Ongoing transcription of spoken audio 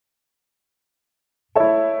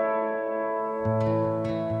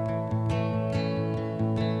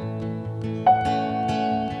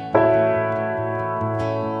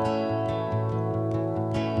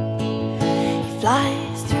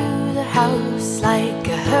like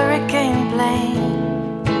a hurricane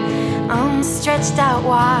plane. I'm stretched out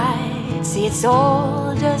wide, see it's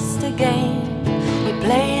all just a game. He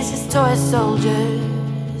plays his toy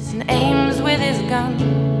soldiers and aims with his gun,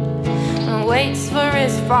 and waits for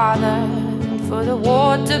his father and for the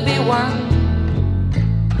war to be won.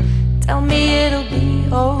 Tell me it'll be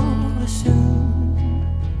over soon.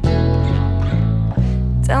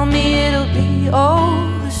 Tell me it'll be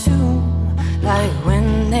over soon. Like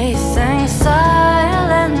when they sang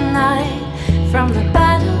Silent Night from the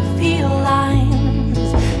battlefield lines.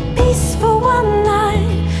 Peace for one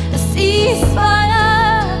night, a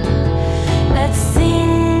ceasefire. Let's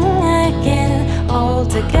sing again all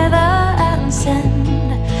together and send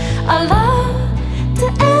our love to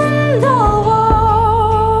end all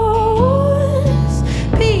wars.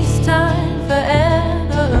 Peacetime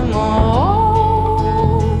forevermore.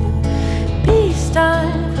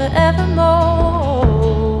 Peacetime forevermore.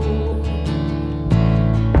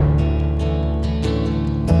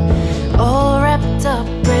 All wrapped up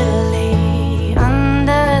prettily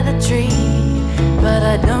under the tree, but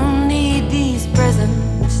I don't need these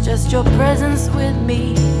presents, just your presence with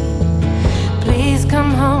me. Please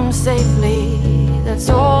come home safely, that's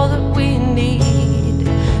all that we need.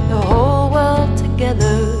 The whole world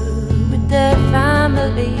together with their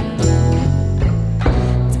family.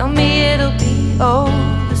 Tell me it'll be over